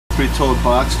three-toed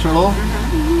box turtle.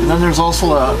 And then there's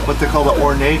also what they call the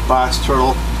ornate box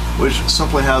turtle, which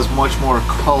simply has much more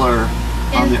color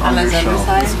on the undershell.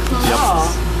 Yep.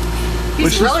 Oh.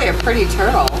 He's really a pretty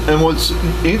turtle. And what's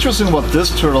interesting about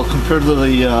this turtle compared to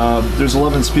the, there's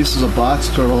 11 species of box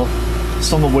turtle,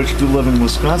 some of which do live in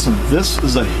Wisconsin. This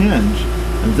is a hinge,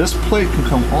 and this plate can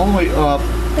come all the way up.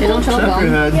 They don't choke your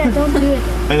head, yeah, don't do it.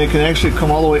 And it can actually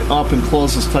come all the way up and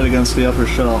close this tight against the upper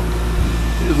shell.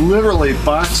 Literally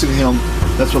boxing him,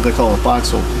 that's what they call a box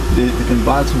hole. They can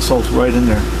box themselves right in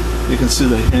there. You can see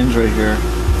the hinge right here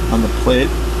on the plate,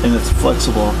 and it's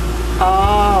flexible.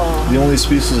 Oh. The only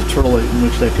species of turtle in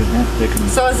which they can.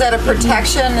 So is that a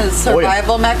protection, a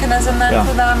survival mechanism then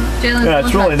for them? Yeah,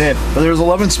 it's really neat. But there's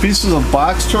 11 species of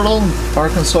box turtle.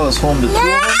 Arkansas is home to 2 of them.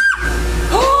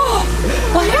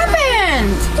 What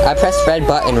happened? I pressed red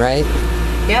button, right?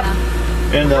 Yep.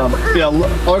 And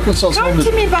Arkansas is home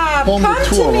to me, Bob. Home Come to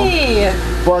 2 of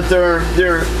them. But they're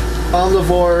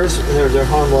omnivores, and they're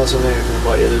harmless, and they can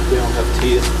bite you. They don't have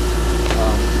teeth.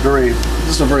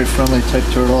 This is a very friendly type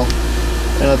turtle,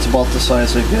 and that's about the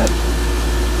size they get.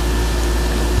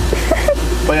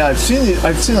 But yeah, I've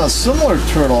seen a similar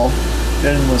turtle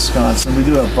in Wisconsin. We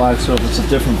do have box turtle, it's a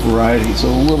different variety. It's a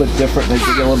little bit different. They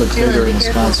get a little bit bigger in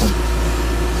Wisconsin.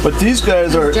 But these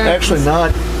guys are actually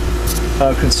not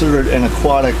considered an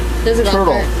aquatic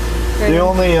turtle. They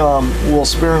only will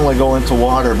sparingly go into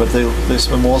water, but they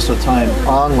spend most of the time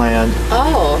on land,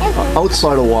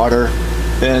 outside of water,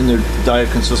 and their diet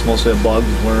consists mostly of bugs,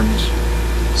 worms,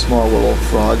 small little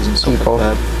frogs, and stuff like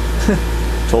that.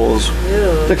 Toads,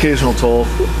 the occasional toad.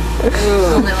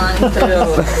 Only one.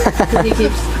 He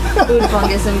keeps food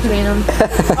fungus in between them.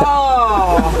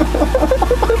 Oh,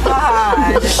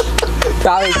 God.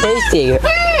 Probably tasty.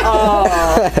 Oh.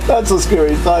 That's a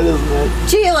scary thought, isn't it?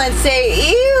 Jalen,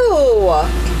 say ew.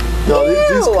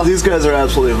 No, these guys are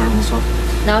absolutely harmless.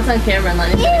 Now it's on camera and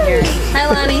Lonnie's gonna hear it. Hi,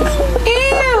 Lonnie.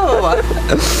 Ew.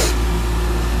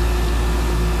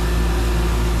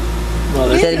 No,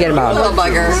 He said get him out. Little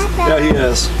bugger. Yeah, he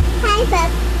is. Hi, Bob.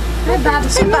 Hi, Bob.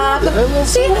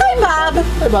 Say hi, Bob.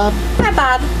 Hi, Bob. Hi,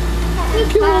 Bob.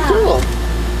 Cute little turtle.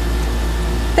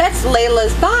 That's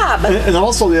Layla's Bob. And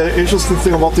also, the interesting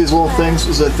thing about these little things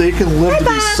is that they can live to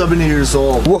be 70 years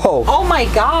old. Whoa. Oh my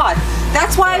God.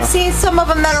 That's why I've seen some of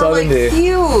them that are like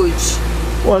huge.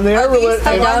 Well, and they are related.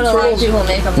 I doubt a lot of people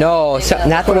make them. No,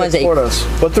 not the ones that. Tortoise,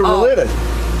 but they're related.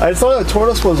 I thought a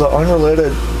tortoise was an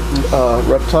unrelated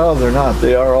reptile. They're not.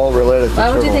 They are all related to Why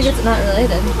would turtles. you think it's not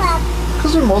related?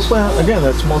 Because they're mostly, again,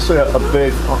 that's mostly a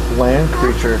big land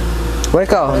creature. Where'd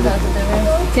it go?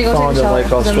 Found in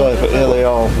like Australia, but yeah, they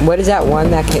all. What is that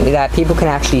one that people can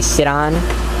actually sit on?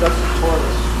 That's a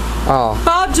tortoise. Oh.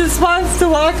 Bob just wants to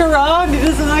walk around. He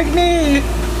doesn't like me.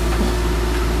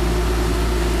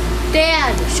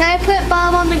 Dad, should I put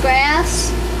Bob on the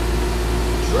grass?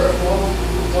 Sure,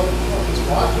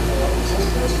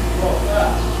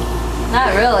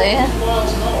 Not really.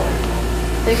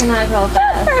 They can hide real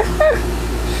fast.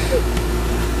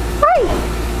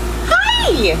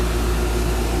 Hi.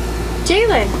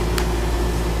 Jalen.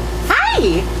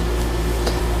 Hi.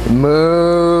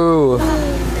 Moo.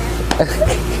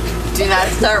 Do not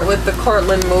start with the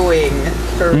Cortland mooing.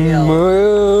 For real.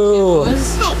 Moo.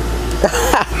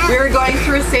 We were going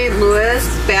through St. Louis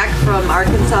back from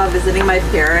Arkansas visiting my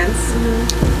parents.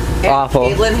 And Awful.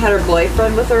 Caitlin had her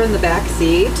boyfriend with her in the back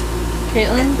seat.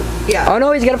 Caitlin? Yeah. Oh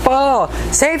no, he's gonna fall.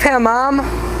 Save him, Mom.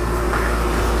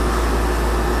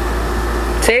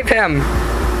 Save him.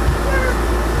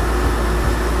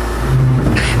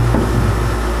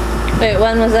 Wait,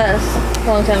 when was this? A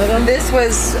long time ago? This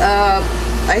was,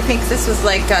 I think this was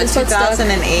like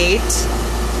 2008.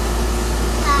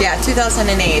 Yeah,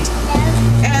 2008.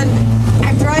 And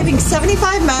I'm driving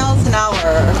 75 miles an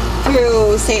hour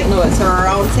through St. Louis, or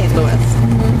around St. Louis.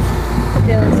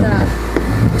 Yeah, stop.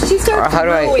 She starts How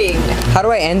do mooing.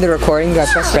 I end the recording? Do I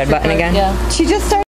press the red button again? Yeah. She just started